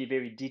can be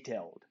very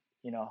detailed,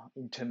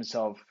 in terms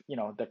of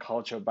the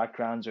cultural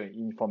backgrounds or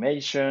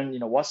information,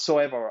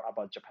 whatsoever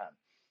about Japan.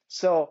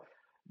 So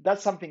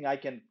that's something I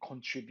can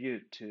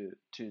contribute to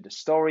the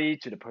story,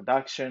 to the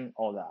production,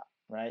 all that,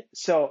 right?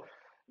 So,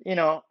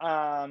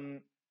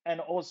 and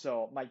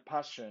also my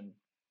passion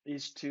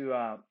is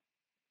to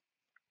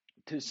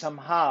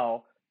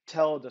somehow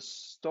tell the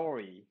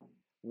story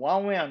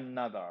one way or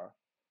another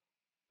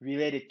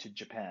related to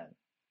Japan,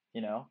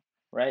 you know,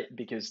 right?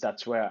 Because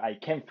that's where I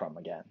came from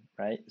again,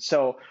 right?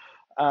 So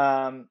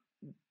um,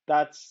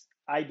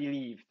 I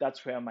believe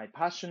that's where my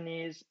passion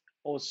is.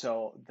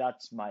 Also,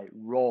 that's my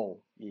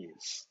role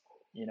is,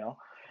 you know.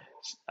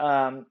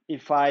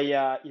 If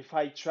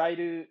I try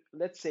to,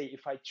 let's say,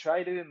 if I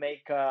try to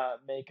make a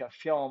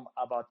film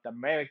about the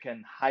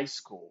American high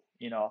school,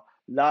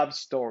 love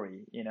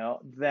story,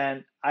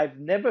 then I've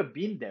never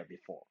been there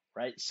before,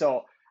 right?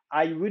 So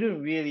I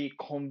wouldn't really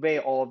convey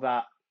all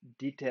that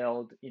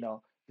detailed,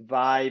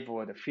 vibe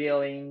or the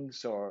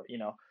feelings or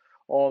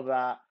all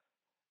that,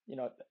 you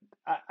know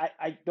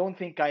I don't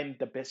think I'm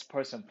the best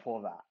person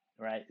for that,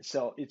 right?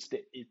 So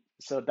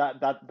so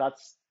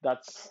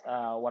that's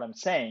what I'm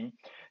saying.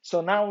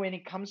 So now when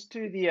it comes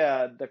to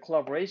the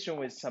collaboration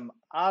with some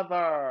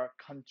other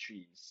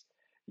countries,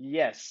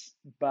 yes,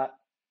 but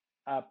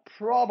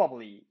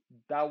probably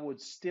that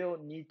would still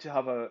need to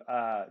have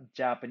a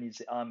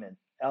Japanese element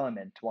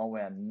one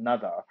way or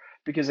another,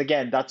 because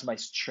again, that's my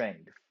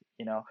strength.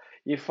 You know,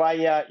 if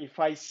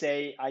I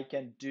say I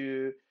can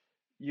do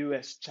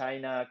U.S.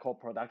 China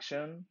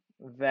co-production,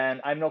 then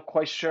I'm not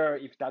quite sure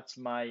if that's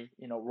my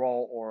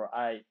role, or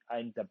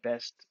I'm the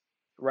best,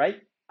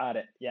 right, at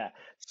it. Yeah.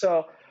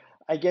 So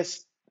I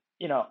guess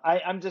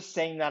I'm just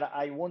saying that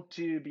I want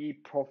to be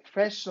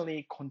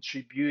professionally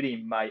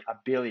contributing my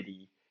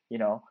ability, you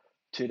know,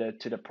 to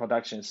the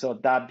production. So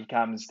that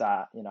becomes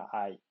that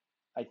I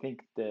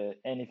think the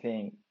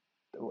anything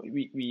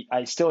we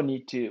I still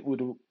need to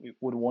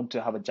would want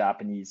to have a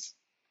Japanese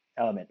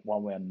element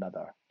one way or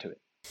another to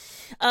it.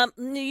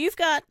 You've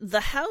got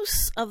The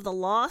House of the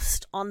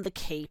Lost on the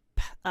Cape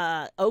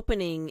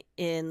opening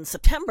in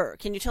September.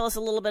 Can you tell us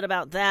a little bit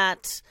about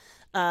that?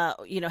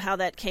 how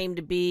that came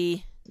to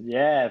be.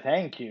 Yeah,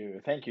 thank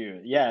you. Thank you.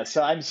 Yeah,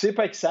 so I'm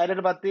super excited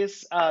about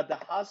this. The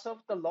House of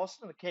the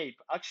Lost on the Cape.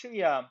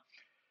 Actually, I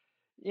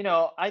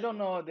don't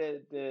know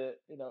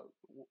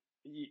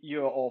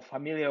you're all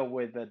familiar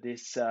with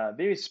this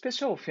very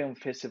special film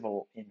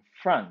festival in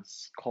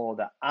France called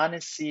the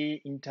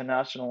Annecy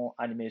International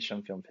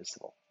Animation Film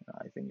Festival.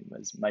 I think it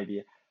was might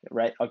be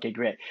right. Okay,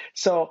 great.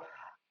 So,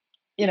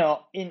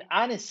 in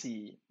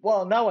Annecy,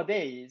 well,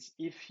 nowadays,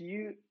 if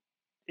you,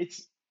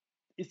 it's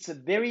it's a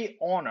very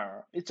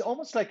honor. It's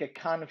almost like a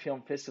Cannes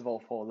Film Festival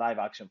for live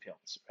action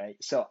films, right?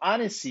 So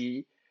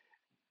Annecy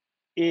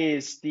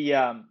is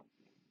the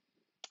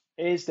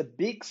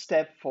big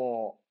step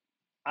for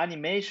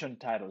animation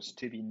titles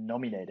to be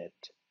nominated.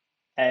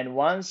 And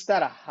once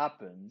that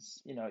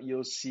happens,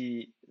 you'll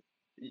see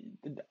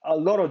a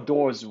lot of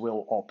doors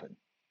will open.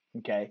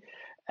 Okay.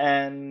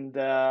 And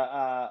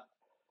it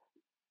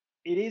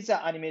is an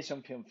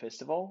animation film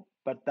festival,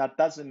 but that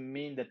doesn't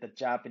mean that the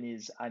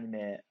Japanese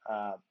anime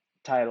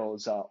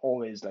titles are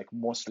always like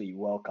mostly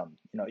welcome.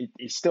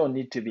 It still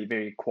need to be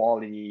very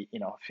quality,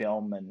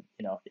 film, and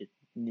it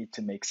need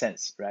to make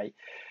sense, right?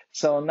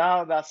 So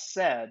now that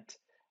said,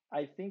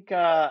 I think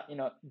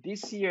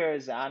this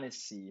year's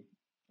Annecy,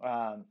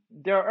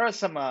 there are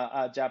some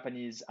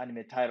Japanese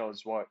anime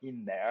titles were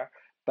in there,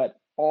 but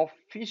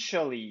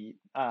officially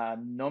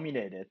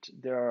nominated,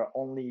 there are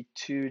only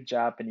two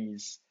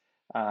Japanese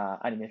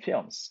anime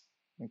films.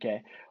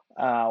 Okay,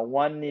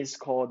 one is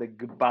called the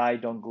Goodbye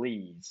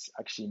Donglies.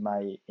 Actually,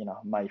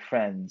 my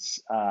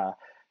friends,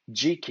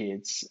 G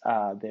Kids,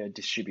 they're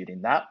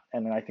distributing that,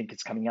 and I think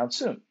it's coming out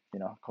soon.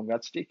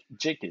 Congrats, G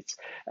Kids.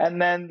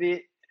 And then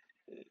the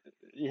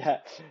yeah,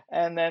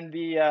 and then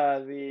the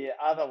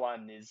other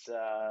one is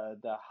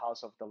the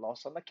House of the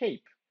Lost on the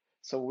Cape.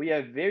 So we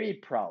are very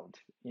proud,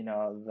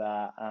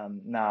 that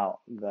now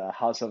the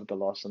House of the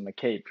Lost on the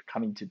Cape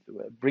coming to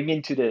bring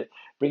into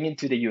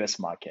the U.S.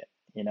 market,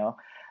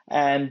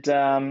 and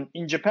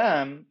in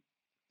Japan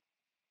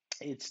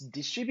it's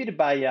distributed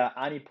by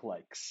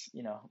Aniplex,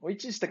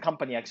 which is the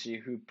company actually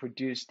who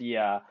produced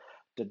the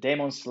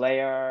Demon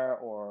Slayer,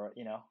 or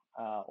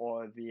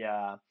the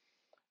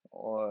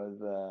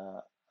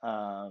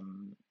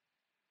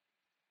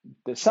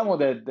some of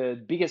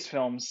the biggest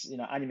films,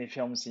 anime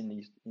films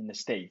in the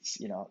States,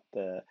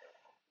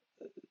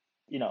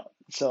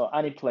 so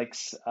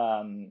Aniplex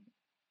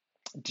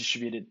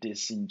distributed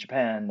this in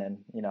Japan,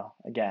 and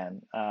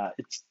again,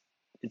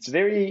 it's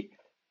very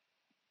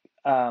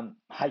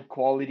high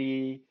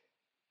quality,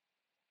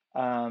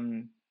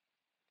 um,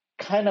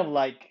 kind of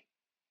like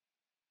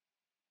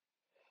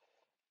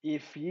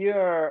if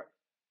you're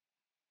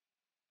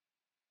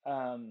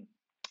um,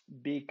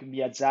 big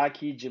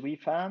Miyazaki Ghibli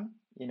fan,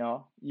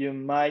 you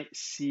might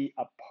see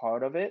a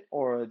part of it,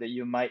 or that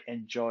you might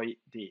enjoy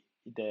the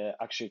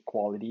actual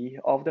quality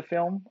of the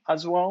film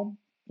as well.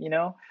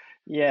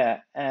 Yeah,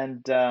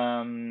 and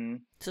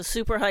So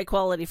super high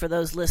quality for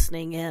those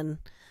listening in,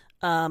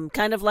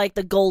 kind of like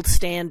the gold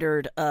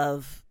standard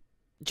of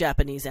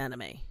Japanese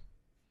anime.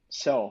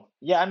 so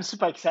yeah, I'm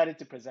super excited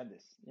to present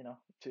this.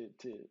 To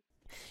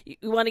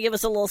You want to give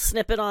us a little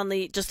snippet on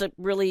just a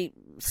really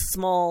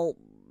small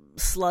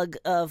slug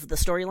of the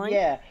storyline?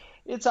 yeah,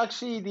 it's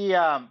actually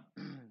the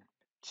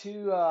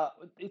to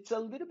it's a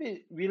little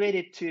bit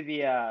related to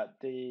the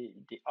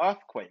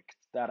earthquake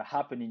that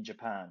happened in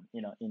Japan,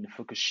 in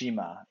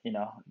Fukushima,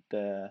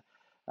 the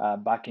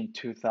back in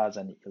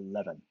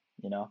 2011,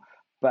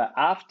 but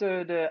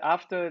after the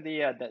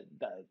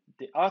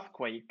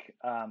earthquake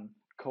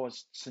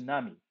caused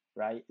tsunami,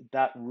 right?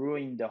 That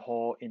ruined the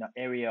whole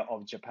area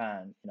of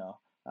Japan,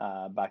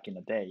 back in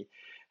the day.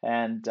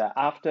 And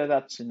after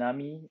that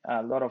tsunami,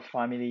 a lot of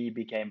family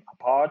became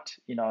apart.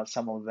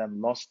 Some of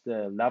them lost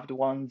their loved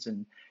ones,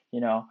 and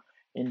you know,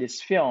 in this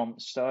film,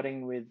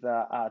 starting with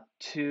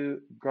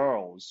two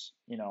girls,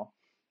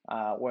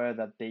 where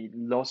that they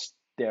lost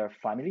their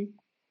family,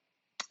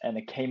 and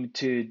it came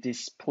to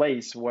this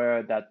place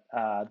where that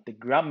the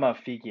grandma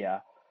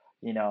figure,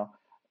 you know,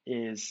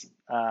 is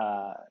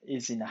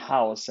in a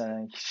house,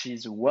 and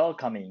she's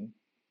welcoming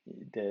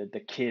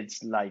the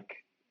kids like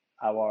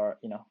our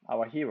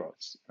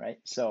heroes, right?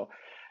 So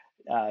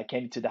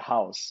came to the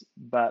house,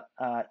 but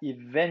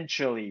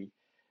eventually,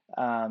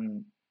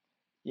 um,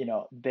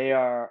 they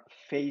are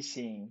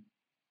facing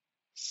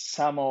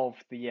some of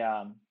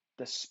the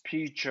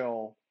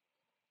spiritual,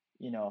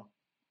 you know,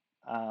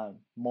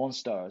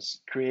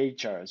 monsters,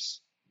 creatures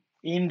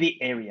in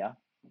the area,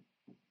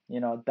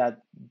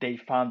 that they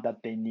found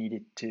that they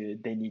need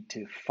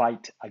to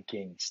fight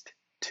against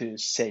to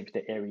save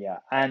the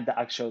area and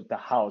the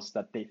house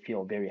that they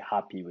feel very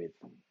happy with,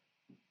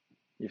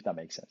 if that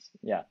makes sense.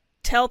 Yeah.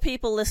 Tell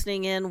people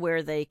listening in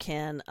where they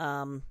can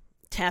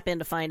tap in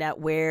to find out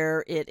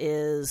where it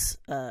is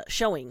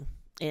showing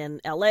in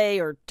LA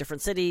or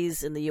different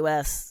cities in the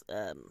US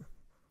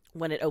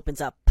when it opens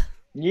up.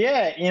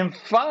 Yeah, in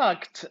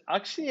fact,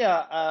 actually,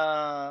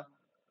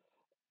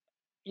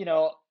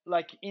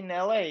 like in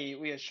LA,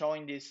 we are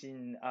showing this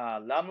in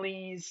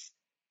Lumley's,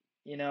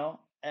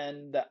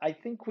 and I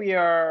think we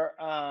are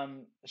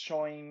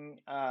showing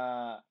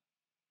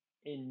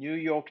in New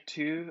York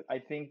too. I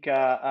think there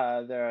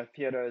are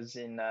theaters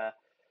in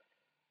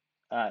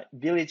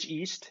Village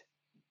East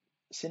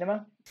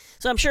Cinema.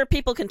 So I'm sure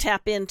people can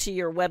tap into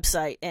your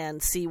website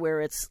and see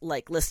where it's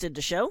like listed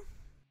to show.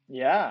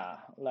 Yeah,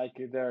 like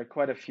there are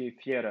quite a few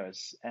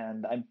theaters,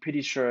 and I'm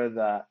pretty sure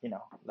that,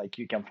 like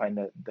you can find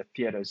the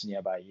theaters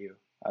nearby you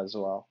as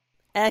well.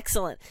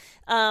 Excellent.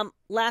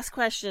 Last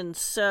question.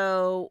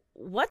 So,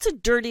 what's a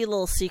dirty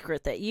little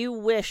secret that you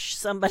wish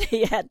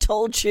somebody had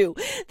told you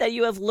that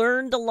you have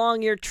learned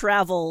along your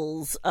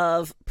travels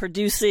of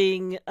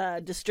producing,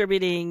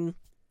 distributing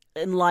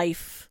in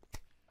life?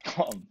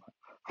 Oh,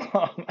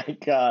 oh my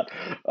God.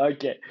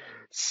 Okay.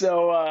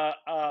 So,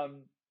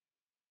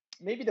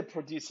 maybe the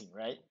producing,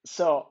 right?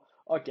 So,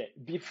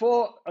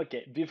 before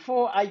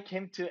I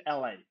came to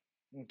LA,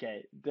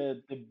 okay,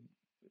 the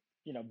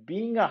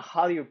being a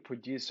Hollywood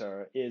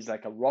producer is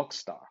like a rock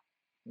star.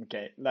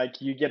 Okay,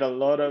 like you get a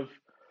lot of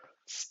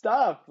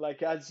stuff,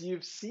 like as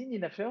you've seen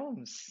in the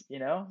films,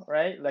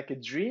 right? Like a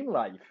dream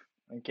life.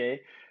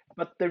 Okay,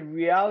 but the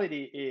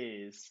reality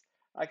is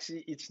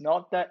actually it's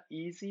not that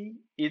easy.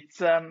 It's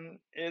the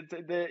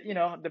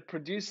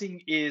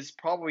producing is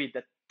probably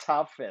the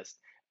toughest,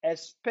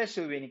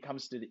 especially when it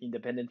comes to the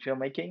independent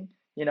filmmaking.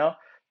 You know,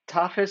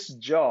 toughest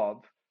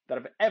job that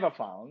I've ever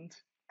found,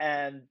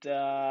 and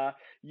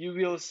you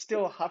will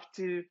still have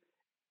to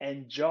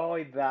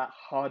enjoy that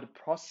hard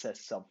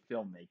process of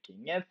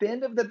filmmaking. At the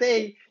end of the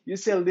day, you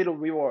see a little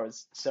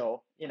rewards.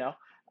 So,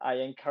 I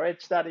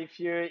encourage that if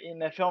you're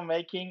in a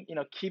filmmaking,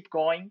 keep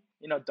going,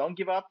 don't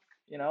give up,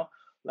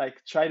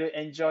 like try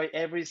to enjoy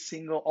every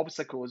single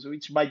obstacles,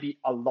 which might be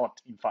a lot,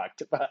 in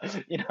fact,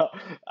 but,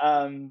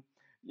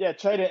 yeah,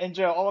 try to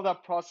enjoy all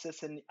that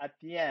process. And at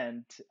the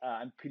end,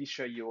 I'm pretty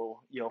sure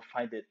you'll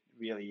find it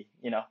really,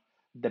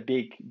 the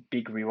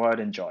big reward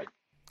and joy.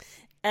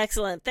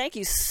 Excellent. Thank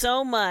you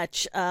so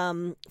much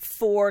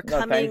for No,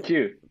 coming. thank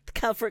you.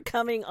 For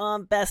coming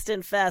on Best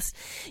in Fest.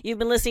 You've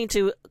been listening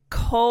to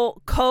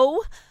Ko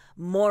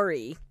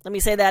Mori. Let me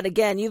say that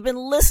again. You've been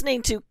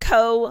listening to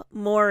Ko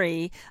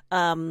Mori,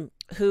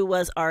 who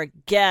was our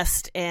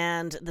guest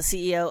and the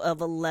CEO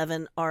of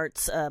 11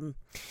 Arts.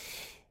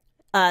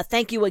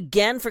 Thank you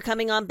again for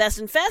coming on Best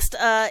in Fest.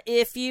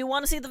 If you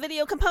want to see the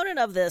video component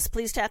of this,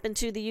 please tap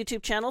into the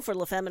YouTube channel for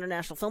La Femme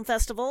International Film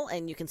Festival,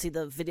 and you can see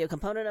the video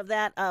component of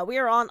that. We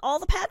are on all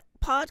the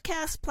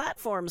podcast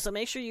platforms, so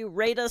make sure you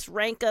rate us,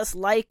 rank us,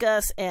 like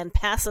us, and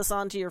pass us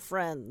on to your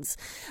friends.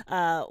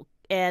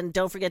 And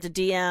don't forget to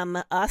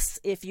DM us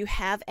if you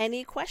have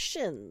any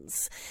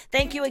questions.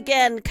 Thank you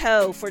again,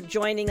 Ko, for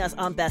joining us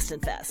on Best in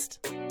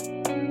Fest.